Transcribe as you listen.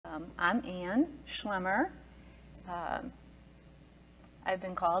I'm Ann Schlemmer. I've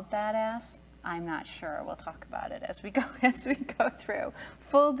been called badass. I'm not sure. We'll talk about it as we go through.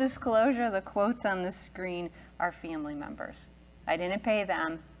 Full disclosure, the quotes on the screen are family members. I didn't pay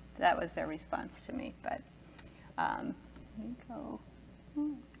them. That was their response to me. But here we go. There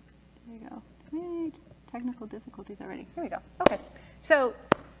we go. Hey, technical difficulties already. Here we go. Okay. So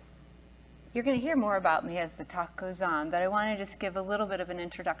you're going to hear more about me as the talk goes on, but I want to just give a little bit of an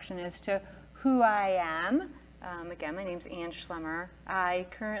introduction as to who I am. Again, my name's Ann Schlemmer. I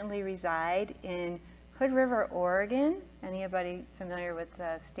currently reside in Hood River, Oregon. Anybody familiar with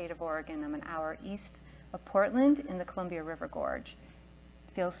the state of Oregon? I'm an hour east of Portland in the Columbia River Gorge.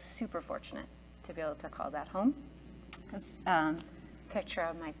 Feel super fortunate to be able to call that home. Picture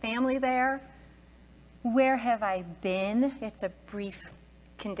of my family there. Where have I been? It's a brief,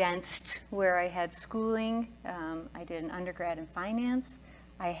 condensed where I had schooling. I did an undergrad in finance.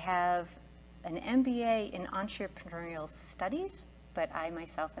 I have an MBA in entrepreneurial studies, but I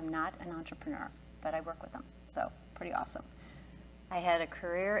myself am not an entrepreneur, but I work with them, so pretty awesome. I had a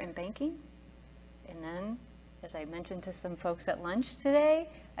career in banking, and then, as I mentioned to some folks at lunch today,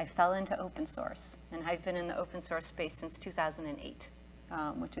 I fell into open source, and I've been in the open source space since 2008,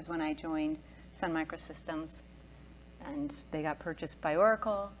 which is when I joined Sun Microsystems, and they got purchased by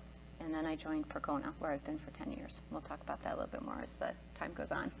Oracle, and then I joined Percona, where I've been for 10 years. We'll talk about that a little bit more as the time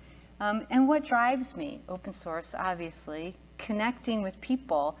goes on. And what drives me? Open source, obviously, connecting with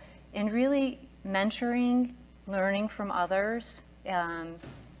people and really mentoring, learning from others, and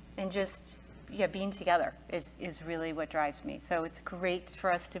just being together is really what drives me. So it's great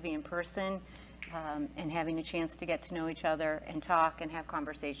for us to be in person and having a chance to get to know each other and talk and have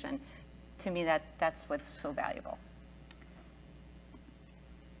conversation. To me, that's what's so valuable.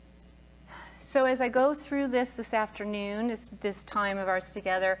 So as I go through this afternoon, this time of ours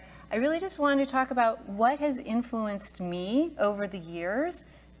together, I really just wanted to talk about what has influenced me over the years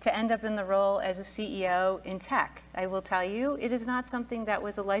to end up in the role as a CEO in tech. I will tell you, it is not something that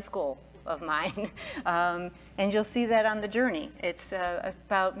was a life goal of mine. And you'll see that on the journey. It's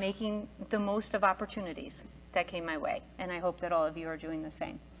about making the most of opportunities that came my way. And I hope that all of you are doing the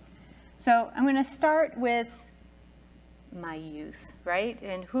same. So I'm going to start with my youth, right?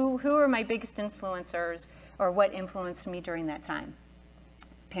 And who are my biggest influencers, or what influenced me during that time?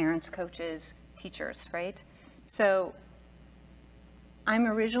 Parents, coaches, teachers, right? So I'm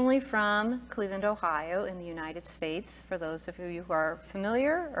originally from Cleveland, Ohio in the United States. For those of you who are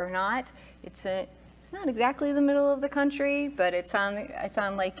familiar or not, it's not exactly the middle of the country, but it's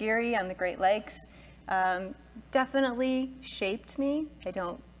on Lake Erie on the Great Lakes. Definitely shaped me. I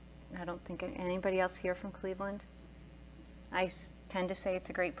don't think anybody else here from Cleveland. I tend to say it's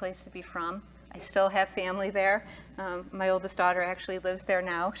a great place to be from. I still have family there. My oldest daughter actually lives there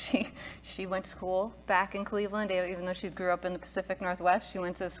now. She went to school back in Cleveland, even though she grew up in the Pacific Northwest. She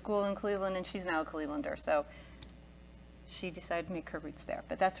went to school in Cleveland, and she's now a Clevelander. So she decided to make her roots there.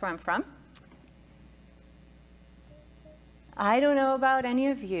 But that's where I'm from. I don't know about any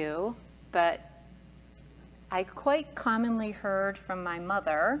of you, but I quite commonly heard from my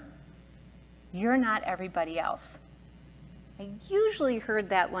mother, "You're not everybody else." I usually heard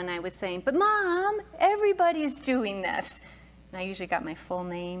that when I was saying, "But Mom, everybody's doing this." And I usually got my full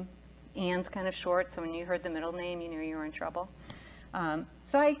name. Ann's kind of short, so when you heard the middle name, you knew you were in trouble.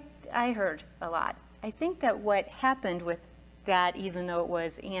 So I heard a lot. I think that what happened with that, even though it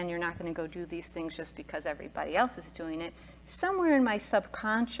was, "Ann, you're not going to go do these things just because everybody else is doing it," somewhere in my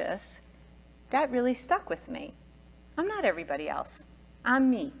subconscious, that really stuck with me. I'm not everybody else. I'm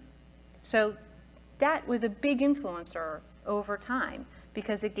me. So that was a big influencer over time,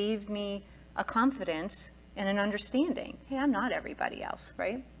 because it gave me a confidence and an understanding. Hey, I'm not everybody else,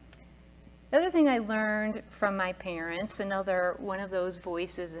 right? The other thing I learned from my parents, one of those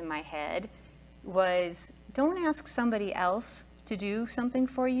voices in my head, was don't ask somebody else to do something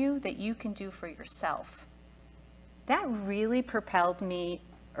for you that you can do for yourself. That really propelled me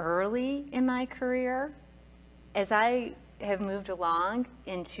early in my career. As I have moved along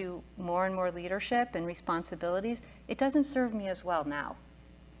into more and more leadership and responsibilities, it doesn't serve me as well now,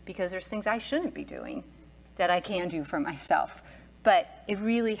 because there's things I shouldn't be doing that I can do for myself. But it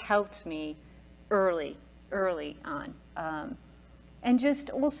really helped me early on. And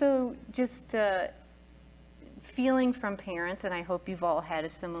just feeling from parents, and I hope you've all had a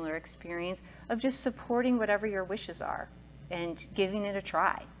similar experience, of just supporting whatever your wishes are and giving it a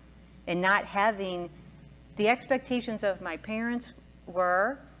try, and not having the expectations of my parents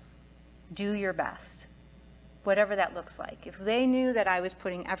were, do your best, whatever that looks like. If they knew that I was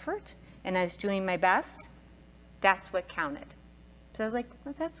putting effort and I was doing my best, that's what counted. So I was like,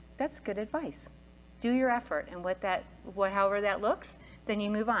 well, that's good advice. Do your effort, and however that looks, then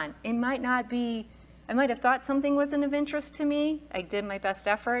you move on. It might not be, I might have thought something wasn't of interest to me. I did my best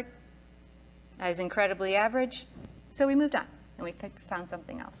effort. I was incredibly average. So we moved on, and we found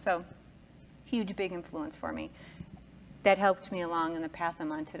something else. So huge, big influence for me. That helped me along in the path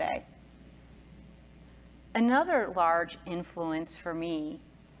I'm on today. Another large influence for me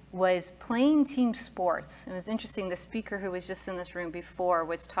was playing team sports. It was interesting, the speaker who was just in this room before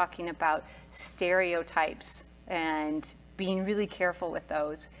was talking about stereotypes and being really careful with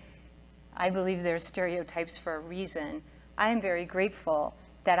those. I believe there's stereotypes for a reason. I am very grateful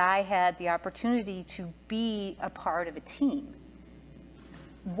that I had the opportunity to be a part of a team.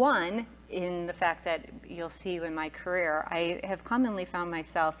 One, in the fact that you'll see in my career, I have commonly found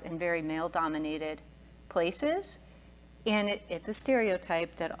myself in very male-dominated places. And it's a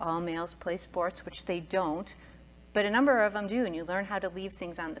stereotype that all males play sports, which they don't, but a number of them do, and you learn how to leave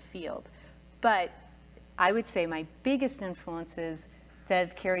things on the field. But I would say my biggest influences that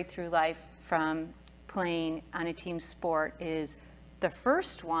have carried through life from playing on a team sport is, the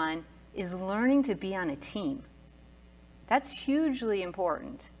first one is learning to be on a team. That's hugely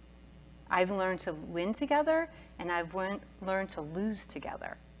important. I've learned to win together, and I've learned to lose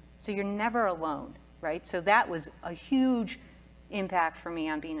together. So you're never alone. Right? So that was a huge impact for me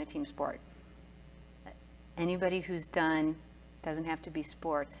on being a team sport. Anybody who's done, doesn't have to be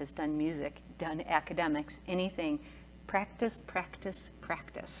sports, has done music, done academics, anything, practice, practice,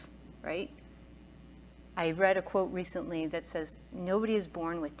 practice, right? I read a quote recently that says, nobody is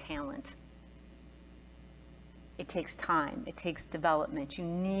born with talent. It takes time, it takes development. You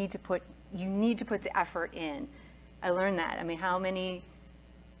need to put the effort in. I learned that. I mean, how many,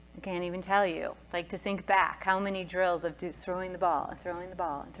 I can't even tell you, like, to think back, how many drills of throwing the ball and throwing the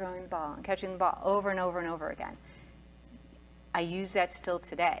ball and throwing the ball and catching the ball over and over and over again. I use that still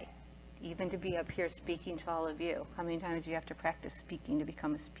today, even to be up here speaking to all of you. How many times do you have to practice speaking to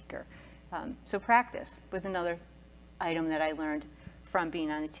become a speaker? So practice was another item that I learned from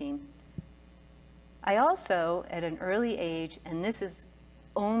being on a team. I also, at an early age, and this is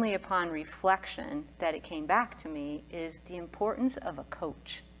only upon reflection that it came back to me, is the importance of a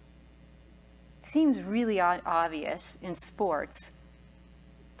coach. It seems really obvious in sports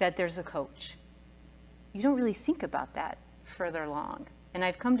that there's a coach. You don't really think about that further along. And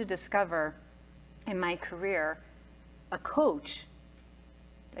I've come to discover in my career, a coach,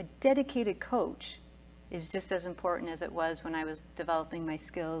 a dedicated coach, is just as important as it was when I was developing my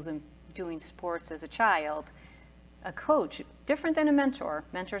skills and doing sports as a child. A coach, different than a mentor.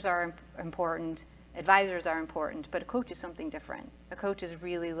 Mentors are important, advisors are important, but a coach is something different. A coach is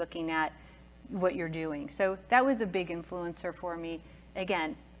really looking at what you're doing. So that was a big influencer for me.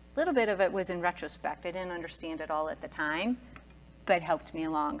 Again, a little bit of it was in retrospect. I didn't understand it all at the time, but helped me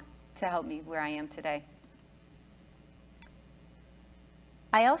along to help me where I am today.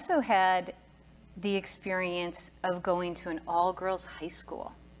 I also had the experience of going to an all-girls high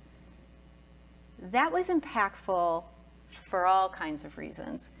school. That was impactful for all kinds of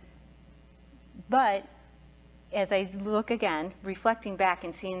reasons. But as I look again, reflecting back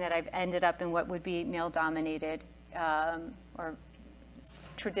and seeing that I've ended up in what would be male-dominated or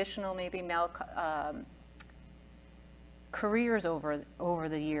traditional, maybe male careers over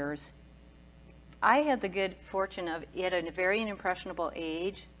the years, I had the good fortune of, at a very impressionable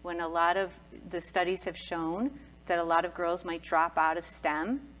age, when a lot of the studies have shown that a lot of girls might drop out of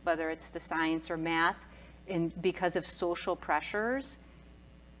STEM, whether it's the science or math, and because of social pressures.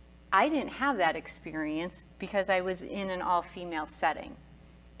 I didn't have that experience because I was in an all-female setting.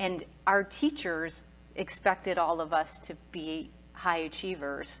 And our teachers expected all of us to be high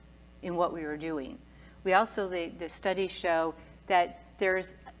achievers in what we were doing. We also, the studies show that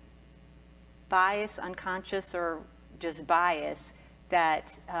there's bias, unconscious or just bias,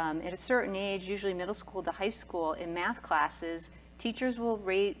 that at a certain age, usually middle school to high school, in math classes, teachers will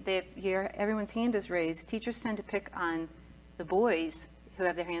rate, everyone's hand is raised, teachers tend to pick on the boys who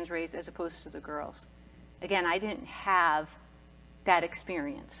have their hands raised as opposed to the girls. Again, I didn't have that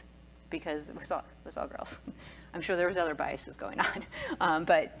experience because it was all girls. I'm sure there was other biases going on,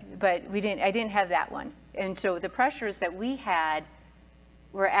 but I didn't have that one. And so the pressures that we had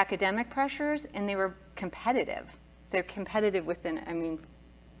were academic pressures, and they were competitive. They're competitive within, I mean,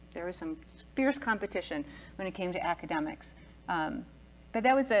 there was some fierce competition when it came to academics. But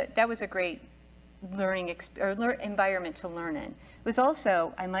that was a great learning environment to learn in. It was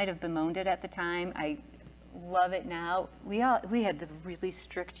also, I might have bemoaned it at the time, I love it now. We had the really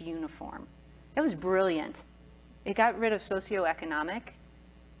strict uniform. That was brilliant. It got rid of socioeconomic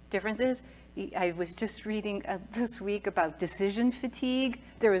differences. I was just reading this week about decision fatigue.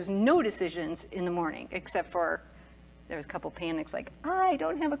 There was no decisions in the morning, except for there was a couple panics like, I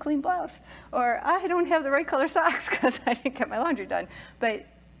don't have a clean blouse, or I don't have the right color socks because I didn't get my laundry done. But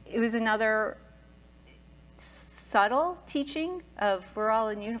it was another subtle teaching of we're all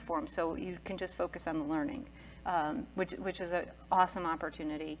in uniform, so you can just focus on the learning, which is an awesome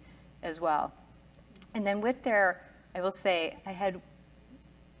opportunity as well. And then with there, I will say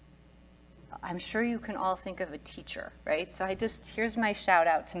I'm sure you can all think of a teacher, right? So here's my shout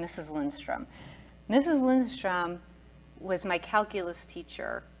out to Mrs. Lindstrom. Mrs. Lindstrom was my calculus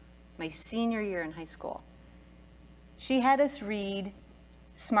teacher my senior year in high school. She had us read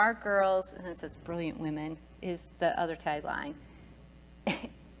Smart Girls, and it says Brilliant Women is the other tagline,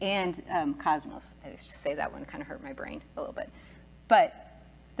 and Cosmos. I should say that one kind of hurt my brain a little bit. But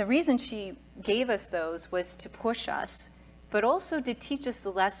the reason she gave us those was to push us, but also to teach us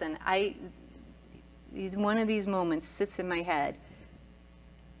the lesson. One of these moments sits in my head.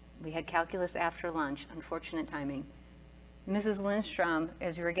 We had calculus after lunch, unfortunate timing. Mrs. Lindstrom,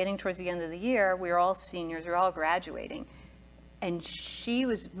 as we were getting towards the end of the year, we were all seniors, we were all graduating, and she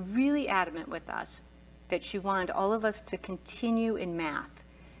was really adamant with us that she wanted all of us to continue in math.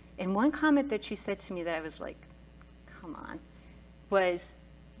 And one comment that she said to me that I was like, come on, was,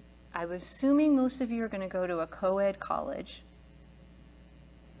 I was assuming most of you are going to go to a co-ed college.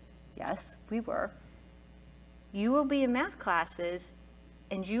 Yes, we were. You will be in math classes,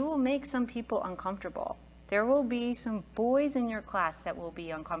 and you will make some people uncomfortable. There will be some boys in your class that will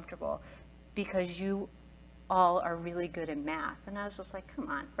be uncomfortable because you all are really good at math. And I was just like, come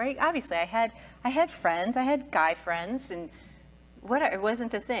on, right? Obviously, I had friends, I had guy friends, and it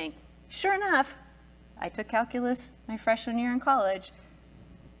wasn't a thing. Sure enough, I took calculus my freshman year in college.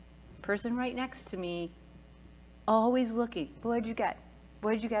 Person right next to me, always looking, what did you get?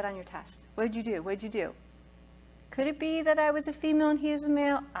 What did you get on your test? What did you do? What did you do? Could it be that I was a female and he was a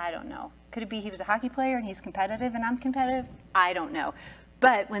male? I don't know. Could it be he was a hockey player and he's competitive and I'm competitive? I don't know.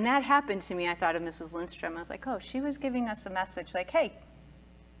 But when that happened to me, I thought of Mrs. Lindstrom. I was like, oh, she was giving us a message like, hey,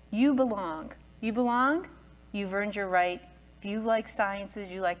 you belong. You belong. You've earned your right. If you like sciences,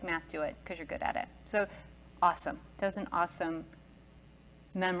 you like math, do it because you're good at it. So awesome. That was an awesome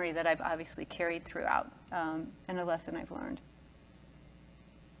memory that I've obviously carried throughout, and a lesson I've learned.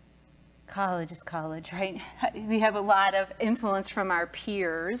 College is college, right? We have a lot of influence from our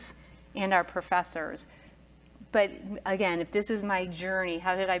peers and our professors. But again, if this is my journey,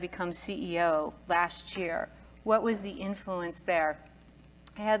 how did I become CEO last year? What was the influence there?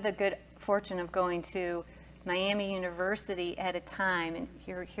 I had the good fortune of going to Miami University at a time, and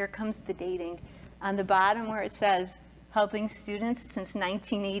here comes the dating. On the bottom where it says, helping students since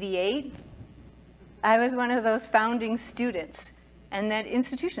 1988, I was one of those founding students. And that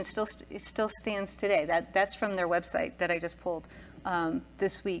institution still stands today. That's from their website that I just pulled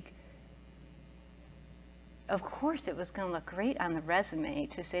this week. Of course, it was going to look great on the resume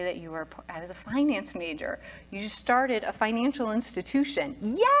to say that I was a finance major. You just started a financial institution.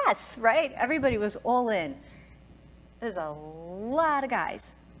 Yes, right? Everybody was all in. There's a lot of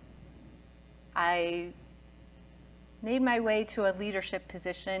guys. I made my way to a leadership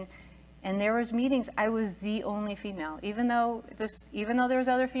position, and there was meetings. I was the only female, even though there was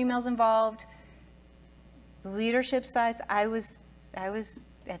other females involved. The leadership size, I was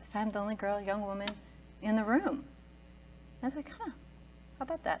at the time the only girl, young woman in the room. I was like, huh, how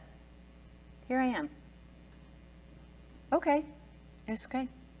about that? Here I am. Okay, it's okay.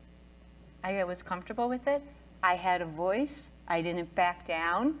 I was comfortable with it. I had a voice. I didn't back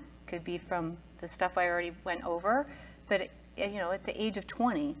down. Could be from the stuff I already went over, but at the age of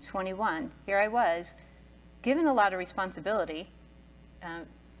 20, 21, here I was, given a lot of responsibility,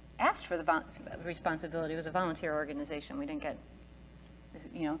 asked for the responsibility. It was a volunteer organization. We didn't get,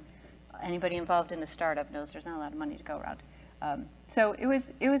 anybody involved in a startup knows there's not a lot of money to go around. So it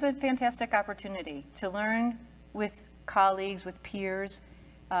was a fantastic opportunity to learn with colleagues, with peers,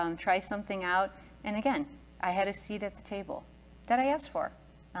 try something out. And again, I had a seat at the table that I asked for,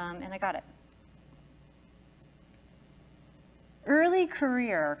 and I got it. Early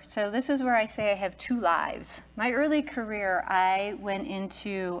career, so this is where I say I have two lives. My early career, I went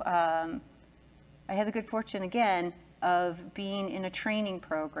into, I had the good fortune again of being in a training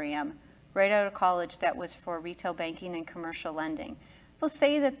program right out of college that was for retail banking and commercial lending. We'll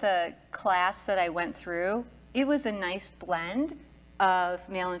say that the class that I went through, it was a nice blend of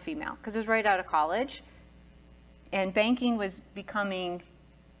male and female because it was right out of college, and banking was becoming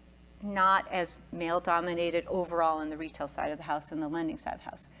not as male-dominated overall in the retail side of the house and the lending side of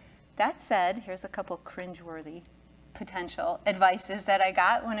the house. That said, here's a couple cringeworthy potential advices that I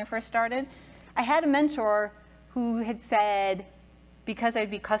got when I first started. I had a mentor who had said, because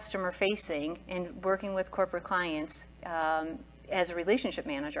I'd be customer facing and working with corporate clients as a relationship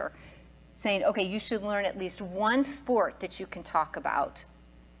manager, saying, okay, you should learn at least one sport that you can talk about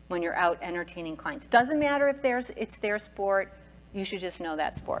when you're out entertaining clients. Doesn't matter if it's their sport, you should just know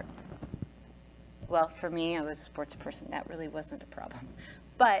that sport. Well, for me, I was a sports person. That really wasn't a problem.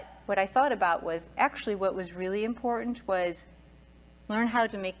 But what I thought about was actually what was really important was learn how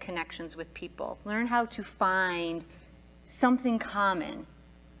to make connections with people. Learn how to find something common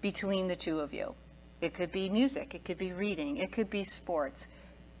between the two of you. It could be music, it could be reading, it could be sports,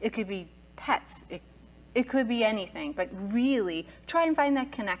 it could be pets, it could be anything, but really try and find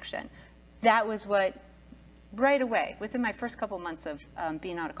that connection. That was what, right away, within my first couple months of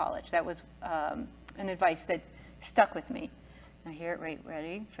being out of college, that was an advice that stuck with me. Now here,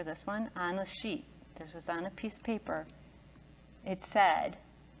 ready for this one? On the sheet, this was on a piece of paper. It said,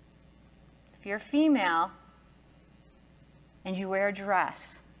 if you're female and you wear a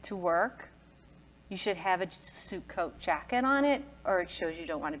dress to work, you should have a suit coat jacket on it, or it shows you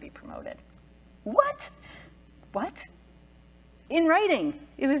don't want to be promoted. What? What? In writing.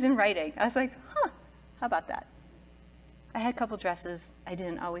 It was in writing. I was like, huh, how about that? I had a couple dresses. I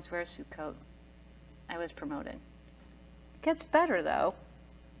didn't always wear a suit coat. I was promoted. It gets better, though.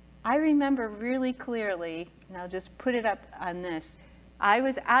 I remember really clearly, and I'll just put it up on this, I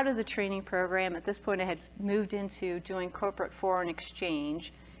was out of the training program. At this point, I had moved into doing corporate foreign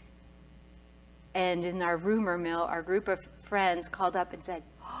exchange. And in our rumor mill, our group of friends called up and said,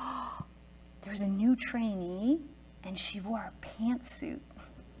 oh, there's a new trainee, and she wore a pantsuit.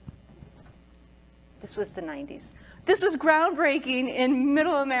 This was the 90s. This was groundbreaking in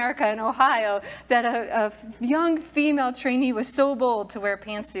middle America in Ohio that a young female trainee was so bold to wear a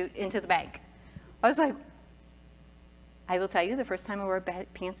pantsuit into the bank. I was like, I will tell you, the first time I wore a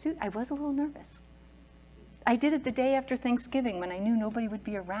pantsuit, I was a little nervous. I did it the day after Thanksgiving when I knew nobody would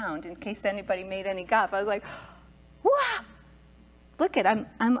be around in case anybody made any guff. I was like, wow, look at,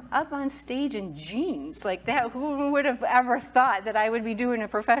 I'm up on stage in jeans like that. Who would have ever thought that I would be doing a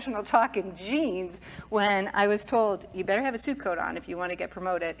professional talk in jeans when I was told, you better have a suit coat on if you want to get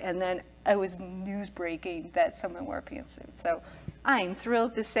promoted. And then it was news breaking that someone wore a pantsuit. So I'm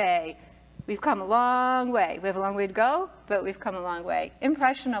thrilled to say we've come a long way. We have a long way to go, but we've come a long way.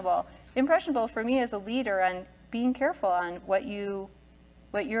 Impressionable. Impressionable for me as a leader on being careful on what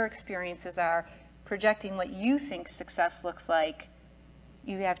your experiences are, projecting what you think success looks like.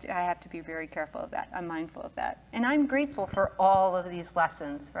 I have to be very careful of that. I'm mindful of that. And I'm grateful for all of these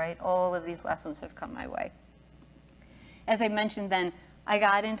lessons, right? All of these lessons have come my way. As I mentioned then, I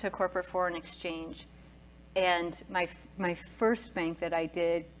got into corporate foreign exchange, and my first bank that I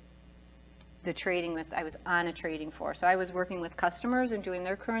did the trading with, I was on a trading floor. So I was working with customers and doing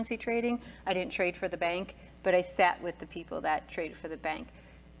their currency trading. I didn't trade for the bank, but I sat with the people that traded for the bank.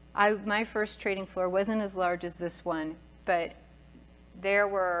 My first trading floor wasn't as large as this one, but there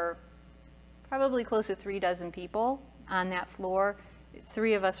were probably close to 36 people on that floor.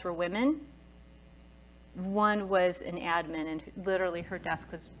 3 of us were women. One was an admin, and literally her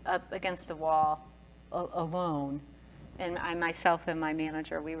desk was up against the wall alone. And myself and my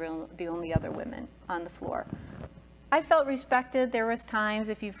manager, we were the only other women on the floor. I felt respected. There was times,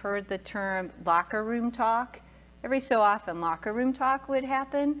 if you've heard the term locker room talk, every so often locker room talk would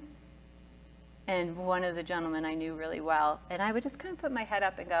happen. And one of the gentlemen I knew really well, and I would just kind of put my head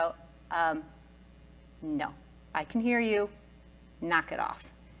up and go, no, I can hear you, knock it off.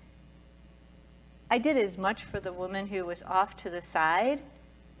 I did as much for the woman who was off to the side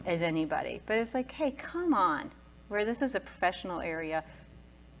as anybody, but it's like, hey, come on. Where this is a professional area,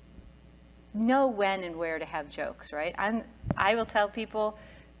 know when and where to have jokes, right? I will tell people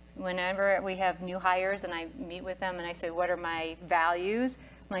whenever we have new hires and I meet with them and I say, what are my values?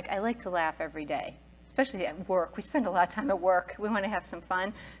 I'm like, I like to laugh every day, especially at work. We spend a lot of time at work. We want to have some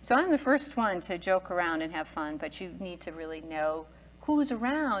fun. So I'm the first one to joke around and have fun, but you need to really know who's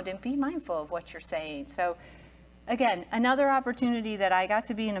around and be mindful of what you're saying. So again, another opportunity that I got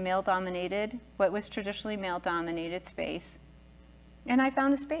to be in a male-dominated, what was traditionally male-dominated space, and I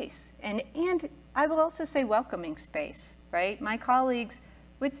found a space. And I will also say welcoming space, right? My colleagues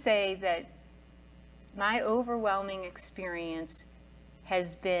would say that my overwhelming experience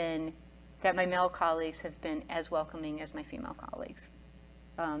has been that my male colleagues have been as welcoming as my female colleagues.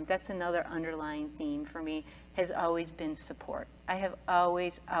 That's another underlying theme for me, has always been support. I have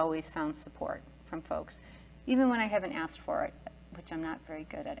always found support from folks. Even when I haven't asked for it, which I'm not very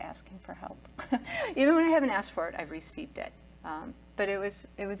good at asking for help. Even when I haven't asked for it, I've received it. But it was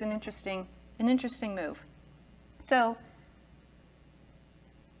an interesting move. So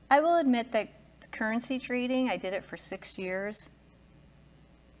I will admit that currency trading, I did it for 6 years.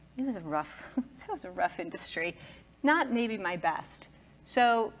 It was a rough, that was a rough industry. Not maybe my best.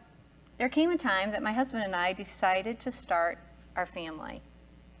 So there came a time that my husband and I decided to start our family.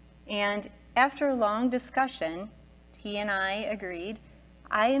 And after a long discussion, he and I agreed,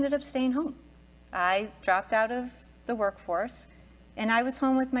 I ended up staying home. I dropped out of the workforce, and I was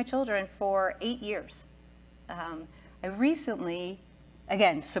home with my children for 8 years. I recently,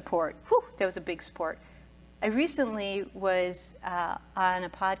 again, support, whew, that was a big support. I recently was on a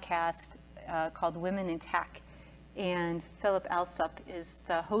podcast called Women in Tech, and Philip Alsup is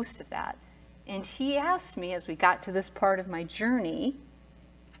the host of that. And he asked me, as we got to this part of my journey,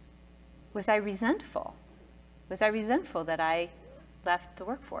 was I resentful? Was I resentful that I left the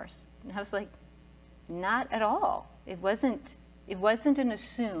workforce? And I was like, not at all. It wasn't an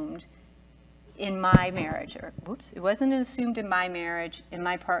assumed in my marriage, or whoops, it wasn't assumed in my marriage, in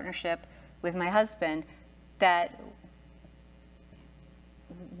my partnership with my husband, that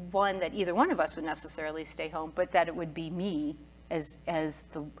that either one of us would necessarily stay home, but that it would be me as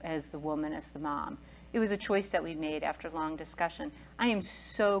the woman, as the mom. It was a choice that we made after long discussion. I am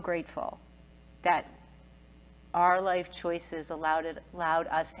so grateful that our life choices allowed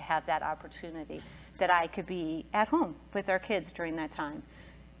us to have that opportunity, that I could be at home with our kids during that time.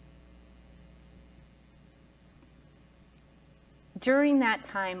 During that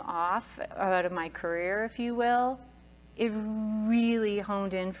time off out of my career, if you will, it really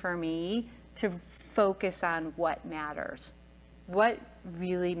honed in for me to focus on what matters. What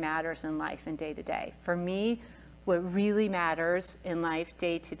really matters in life and day to day. For me, what really matters in life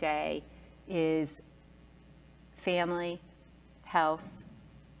day to day is family, health,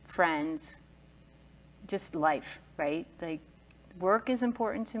 friends, just life, right? Like, work is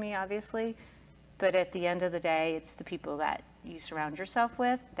important to me, obviously, but at the end of the day, it's the people that you surround yourself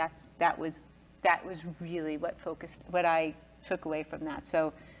with. That was really what I took away from that.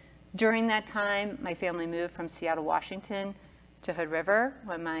 So during that time, my family moved from Seattle, Washington to Hood River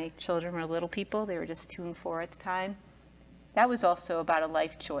when my children were little people. They were just 2 and 4 at the time. That was also about a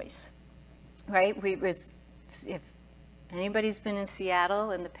life choice, right? If anybody's been in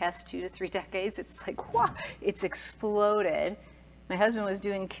Seattle in the past 2 to 3 decades, it's like, wow, it's exploded. My husband was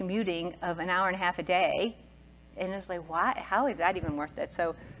doing commuting of an hour and a half a day, and it's like, why? How is that even worth it?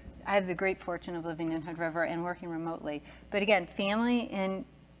 So I have the great fortune of living in Hood River and working remotely. But again, family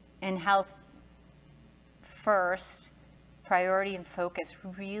and health first, priority and focus,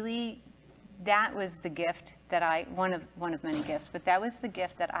 really, that was the gift that one of many gifts, but that was the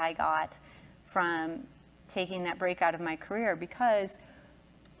gift that I got from taking that break out of my career, because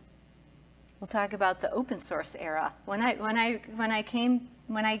we'll talk about the open source era. When I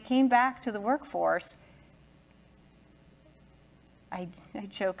came back to the workforce, I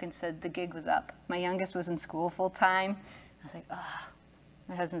joke and said the gig was up. My youngest was in school full time. I was like, ugh.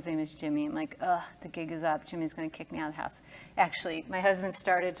 My husband's name is Jimmy. I'm like, ugh, the gig is up. Jimmy's going to kick me out of the house. Actually, my husband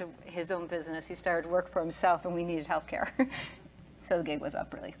started his own business. He started to work for himself, and we needed health care. So the gig was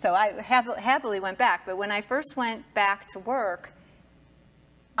up, really. So I happily went back. But when I first went back to work,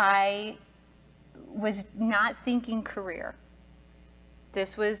 I was not thinking career.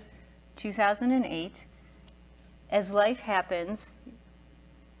 This was 2008. As life happens,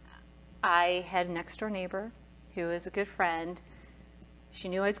 I had a next door neighbor who was a good friend. She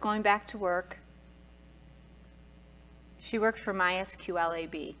knew I was going back to work. She worked for MySQL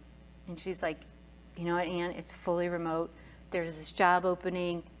AB. And she's like, you know what, Ann, it's fully remote. There's this job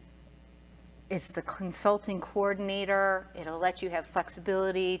opening. It's the consulting coordinator. It'll let you have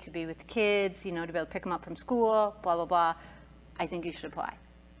flexibility to be with the kids, you know, to be able to pick them up from school, blah, blah, blah. I think you should apply.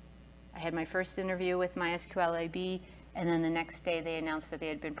 I had my first interview with MySQL AB, and then the next day they announced that they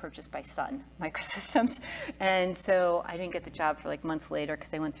had been purchased by Sun Microsystems. And so I didn't get the job for like months later because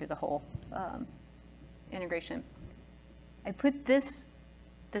they went through the whole integration. I put this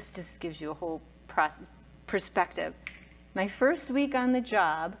just gives you a whole perspective. My first week on the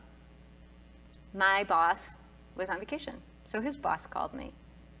job, my boss was on vacation. So his boss called me.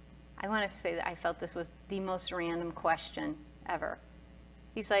 I want to say that I felt this was the most random question ever.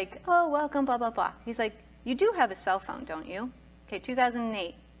 He's like, oh, welcome, blah, blah, blah. He's like, you do have a cell phone, don't you? Okay,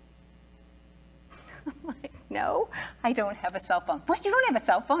 2008. I'm like, no, I don't have a cell phone. What, you don't have a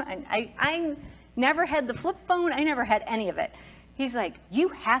cell phone? And I never had the flip phone. I never had any of it. He's like, you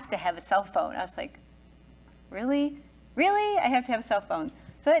have to have a cell phone. I was like, really? Really? I have to have a cell phone.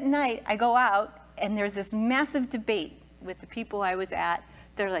 So at night, I go out, and there's this massive debate with the people I was at.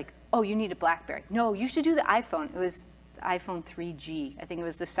 They're like, oh, you need a BlackBerry. No, you should do the iPhone. It was iPhone 3G. I think it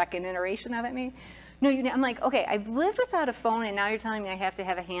was the second iteration of it, maybe. No, I'm like, okay, I've lived without a phone and now you're telling me I have to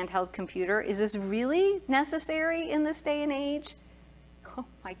have a handheld computer. Is this really necessary in this day and age? Oh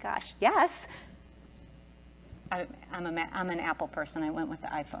my gosh, yes. I'm an Apple person. I went with the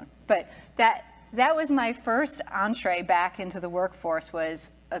iPhone. But that was my first entree back into the workforce, was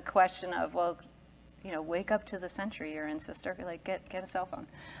a question of, well, wake up to the century you're in, sister. Like, get a cell phone.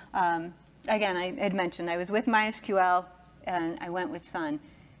 Again, I had mentioned I was with MySQL and I went with Sun.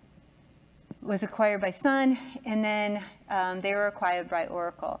 Was acquired by Sun, and then they were acquired by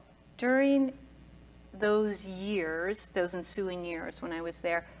Oracle. During those years, those ensuing years when I was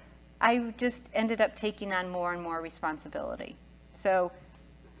there, I just ended up taking on more and more responsibility. So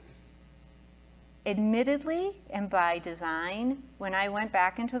admittedly, and by design, when I went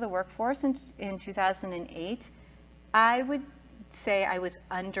back into the workforce in 2008, I would say I was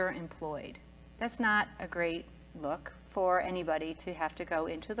underemployed. That's not a great look for anybody to have to go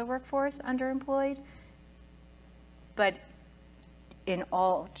into the workforce underemployed. But in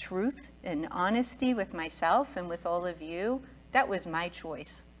all truth and honesty with myself and with all of you, that was my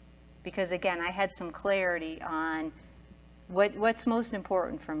choice. Because again, I had some clarity on what's most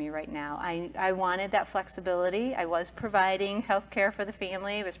important for me right now. I wanted that flexibility. I was providing health care for the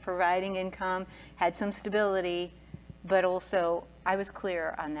family, I was providing income, had some stability, but also I was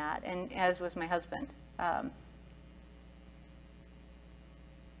clear on that, and as was my husband.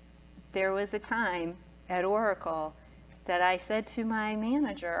 There was a time at Oracle that I said to my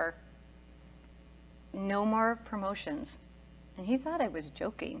manager, no more promotions. And he thought I was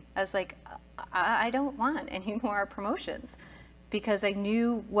joking. I was like, I don't want any more promotions, because I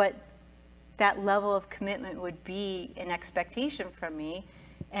knew what that level of commitment would be, an expectation from me.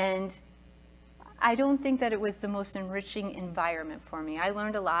 And I don't think that it was the most enriching environment for me. I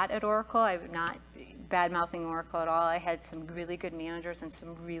learned a lot at Oracle. I'm not bad-mouthing Oracle at all. I had some really good managers and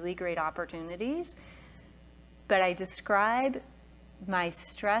some really great opportunities. But I describe my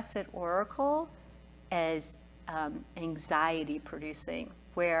stress at Oracle as anxiety producing,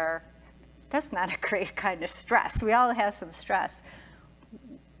 where that's not a great kind of stress. We all have some stress.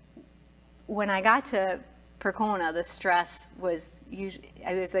 When I got to Percona, the stress was usually,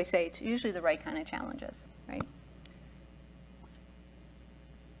 as I say, it's usually the right kind of challenges, right?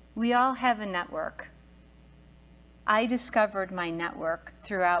 We all have a network. I discovered my network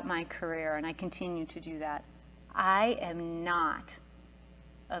throughout my career, and I continue to do that. I am not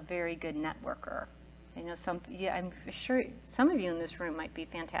a very good networker. I know I'm sure some of you in this room might be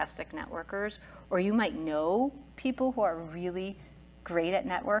fantastic networkers, or you might know people who are really great at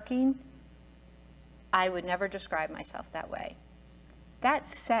networking. I would never describe myself that way. That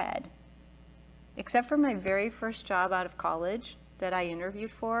said, except for my very first job out of college that I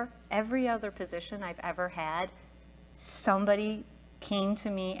interviewed for, every other position I've ever had, somebody came to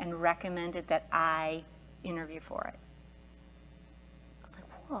me and recommended that I interview for it. I was like,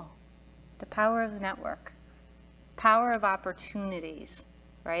 whoa, the power of the network, power of opportunities,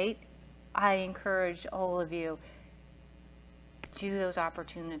 right? I encourage all of you, do those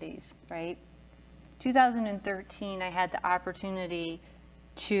opportunities, right? 2013, I had the opportunity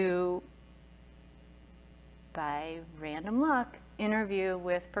to, by random luck, interview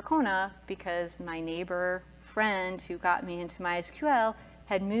with Percona, because my neighbor friend who got me into MySQL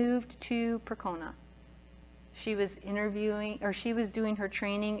had moved to Percona. She was she was doing her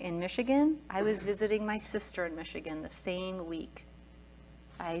training in Michigan. I was visiting my sister in Michigan the same week.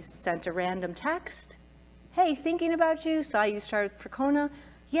 I sent a random text. Hey, thinking about you, saw you started Percona.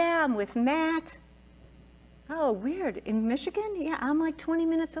 Yeah, I'm with Matt. Oh, weird, in Michigan? Yeah, I'm like 20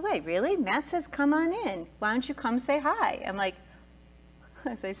 minutes away. Really? Matt says, come on in. Why don't you come say hi? I'm like,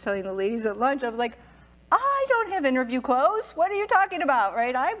 as I was telling the ladies at lunch, I was like, I don't have interview clothes. What are you talking about,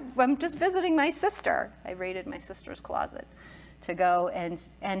 right? I'm just visiting my sister. I raided my sister's closet to go and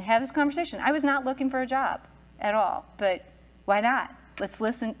have this conversation. I was not looking for a job at all, but why not? Let's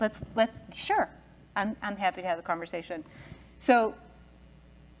listen, sure. I'm happy to have a conversation. So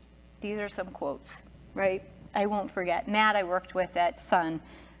these are some quotes, right? I won't forget. Matt, I worked with at Sun.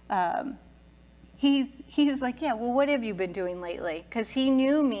 He was like, yeah, well, what have you been doing lately? Because he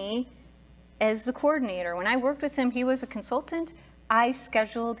knew me as the coordinator. When I worked with him, he was a consultant. I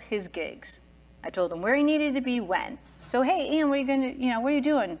scheduled his gigs. I told him where he needed to be when. So, hey, Ian, what are you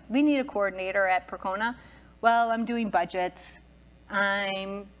doing? We need a coordinator at Percona. Well, I'm doing budgets.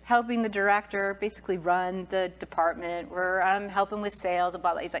 I'm helping the director basically run the department, where I'm helping with sales and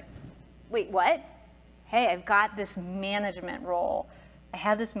blah, blah. He's like, wait, what? Hey, I've got this management role. I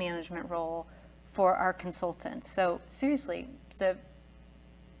have this management role for our consultants. So seriously, the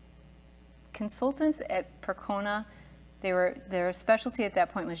consultants at Percona Their specialty at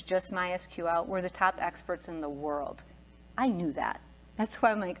that point was just MySQL. We're the top experts in the world. I knew that. That's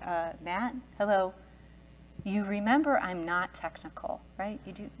why I'm like, Matt, hello. You remember I'm not technical, right?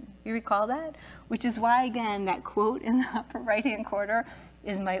 You recall that? Which is why, again, that quote in the upper right-hand corner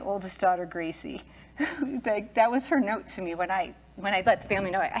is my oldest daughter, Gracie. That was her note to me when I let the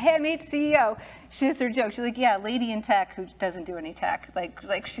family know, hey, I made CEO. She has her joke. She's like, yeah, lady in tech who doesn't do any tech.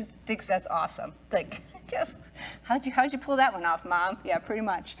 Like she thinks that's awesome. Like, yes, how'd you pull that one off, Mom? Yeah, pretty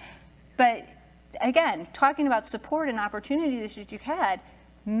much. But again, talking about support and opportunities that you've had,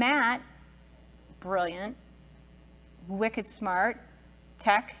 Matt, brilliant, wicked smart,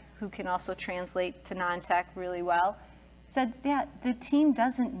 tech, who can also translate to non-tech really well, said, yeah, the team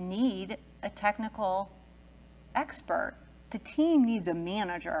doesn't need a technical expert. The team needs a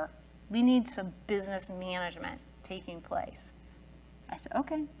manager. We need some business management taking place. I said,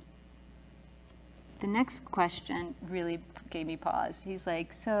 okay. The next question really gave me pause. He's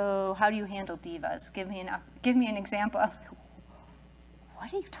like, so how do you handle divas? Give me an example. I was like,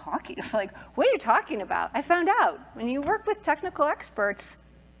 what are you talking about? Like, what are you talking about? I found out when you work with technical experts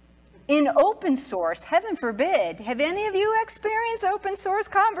in open source, heaven forbid, have any of you experienced open source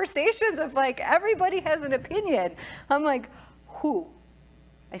conversations of like everybody has an opinion? I'm like, whew.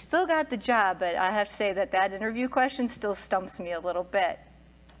 I still got the job, but I have to say that interview question still stumps me a little bit.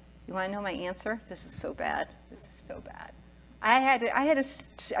 You want to know my answer? This is so bad. This is so bad.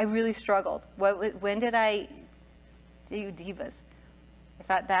 I really struggled. When did I do divas? I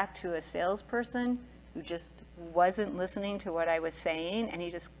thought back to a salesperson who just wasn't listening to what I was saying, and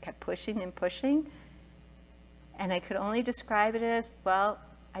he just kept pushing and pushing. And I could only describe it as, well,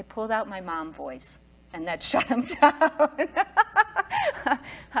 I pulled out my mom voice, and that shut him down.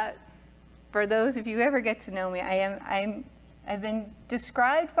 For those of you who ever get to know me, I've been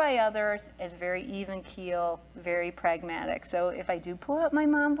described by others as very even keel, very pragmatic. So if I do pull out my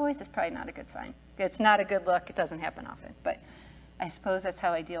mom voice, it's probably not a good sign. It's not a good look. It doesn't happen often. But I suppose that's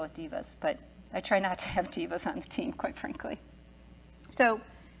how I deal with divas. But I try not to have divas on the team, quite frankly. So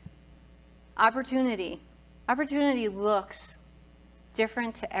opportunity. Opportunity looks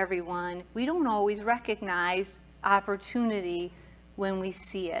different to everyone. We don't always recognize opportunity when we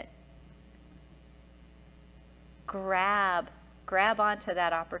see it. Grab onto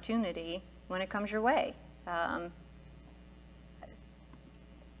that opportunity when it comes your way.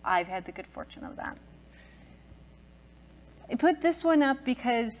 I've had the good fortune of that. I put this one up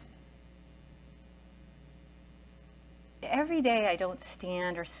because every day I don't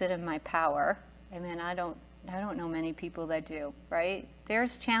stand or sit in my power. I mean, I don't know many people that do, right?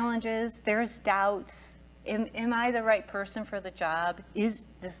 There's challenges, there's doubts. Am I the right person for the job? Is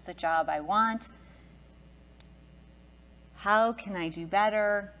this the job I want? How can I do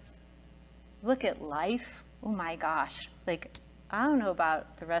better? Look at life. Oh my gosh. Like, I don't know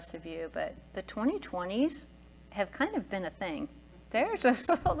about the rest of you, but the 2020s have kind of been a thing. There's just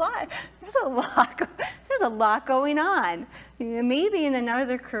a lot. There's a lot going on. Maybe in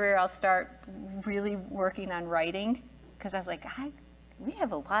another career I'll start really working on writing, because I was like, we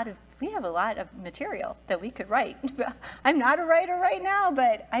have a lot of material that we could write. I'm not a writer right now,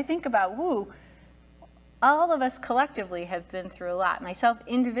 but I think about, all of us collectively have been through a lot. Myself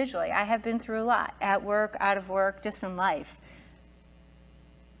individually, I have been through a lot, at work, out of work, just in life.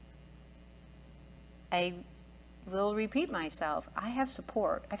 I will repeat myself. I have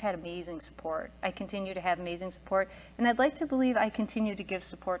support. I've had amazing support. I continue to have amazing support, and I'd like to believe I continue to give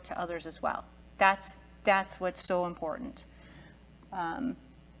support to others as well. That's what's so important.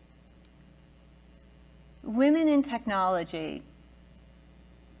 Women in technology,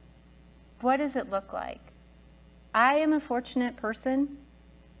 what does it look like? I am a fortunate person.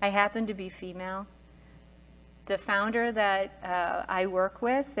 I happen to be female. The founder that I work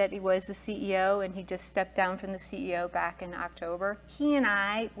with, that he was the CEO, and he just stepped down from the CEO back in October, he and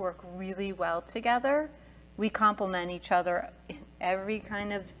I work really well together. We complement each other in every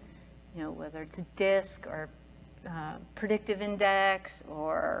kind of, whether it's DISC or predictive index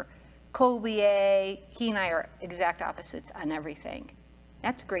or Colbier. He and I are exact opposites on everything.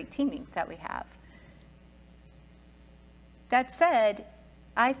 That's great teaming that we have. That said,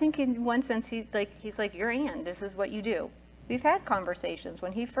 I think in one sense he's like, you're Ann, this is what you do. We've had conversations.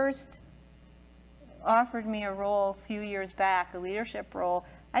 When he first offered me a role a few years back, a leadership role,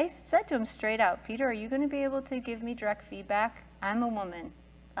 I said to him straight out, Peter, are you going to be able to give me direct feedback? I'm a woman.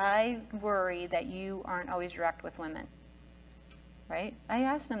 I worry that you aren't always direct with women. Right? I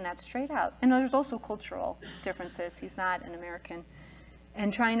asked him that straight out. And there's also cultural differences. He's not an American.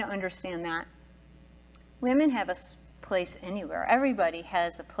 And trying to understand that. Women have a place anywhere. Everybody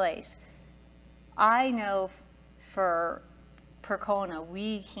has a place. I know for Percona,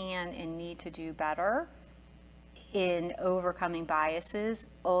 we can and need to do better in overcoming biases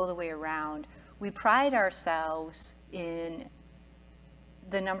all the way around. We pride ourselves in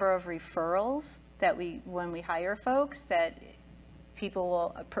the number of referrals that when we hire folks, that people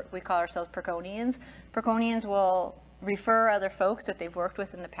will, we call ourselves Perconians. Perconians will refer other folks that they've worked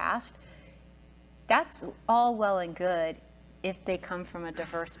with in the past. That's all well and good if they come from a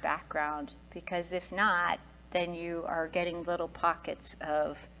diverse background, because if not, then you are getting little pockets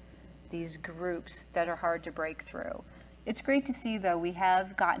of these groups that are hard to break through. It's great to see, though, we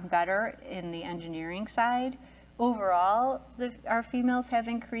have gotten better in the engineering side. Overall, our females have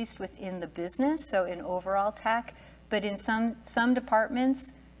increased within the business, so in overall tech, but in some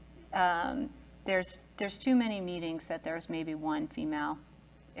departments, there's too many meetings that there's maybe one female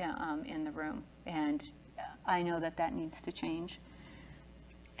in the room, and I know that needs to change.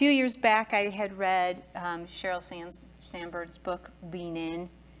 A few years back, I had read Sheryl Sandberg's book, Lean In,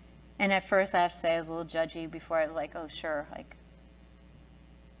 and at first I have to say I was a little judgy before I was like, oh sure, like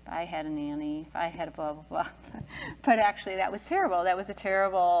if I had a nanny, if I had a blah, blah, blah. But actually that was terrible. That was a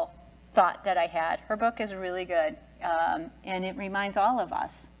terrible thought that I had. Her book is really good, and it reminds all of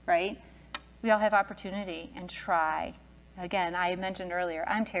us, right? We all have opportunity, and try. Again, I mentioned earlier,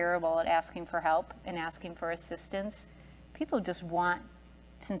 I'm terrible at asking for help and asking for assistance. People just want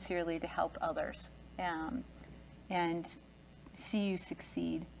sincerely to help others and see you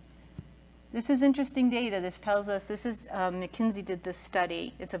succeed. This is interesting data. This tells us, this is, McKinsey did this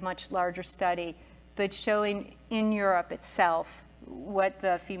study. It's a much larger study, but showing in Europe itself what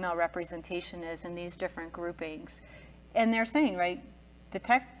the female representation is in these different groupings. And they're saying, right, the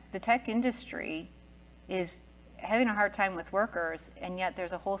tech industry is having a hard time with workers, and yet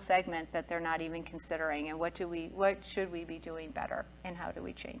there's a whole segment that they're not even considering, and what should we be doing better, and how do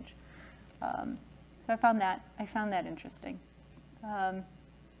we change? So I found that interesting.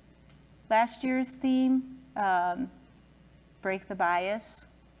 Last year's theme, break the bias.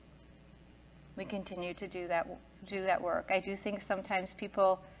 We continue to do that work. I do think sometimes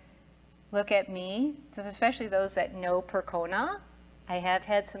people look at me, so especially those that know Percona. I have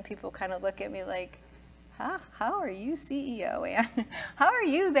had some people kind of look at me like, how are you CEO, Ann? How are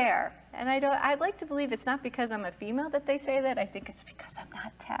you there? And I'd like to believe it's not because I'm a female that they say that. I think it's because I'm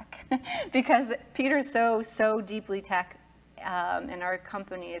not tech. Because Peter's so deeply tech, and our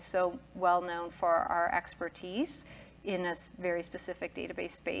company is so well known for our expertise in a very specific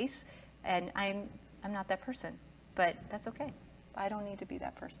database space. And I'm not that person, but that's okay. I don't need to be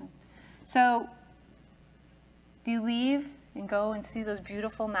that person. So if you leave and go and see those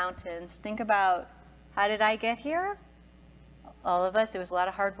beautiful mountains, think about, how did I get here? All of us, it was a lot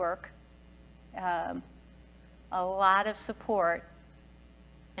of hard work, a lot of support,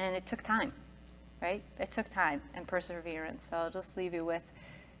 and it took time, right? It took time and perseverance. So I'll just leave you with,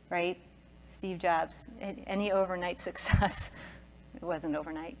 right, Steve Jobs, any overnight success, it wasn't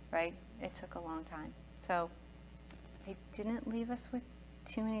overnight, right? It took a long time. So I didn't leave us with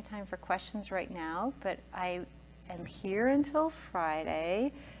too many time for questions right now, but I am here until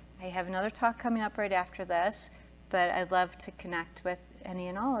Friday. I have another talk coming up right after this, but I'd love to connect with any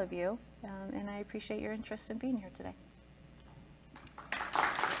and all of you, and I appreciate your interest in being here today.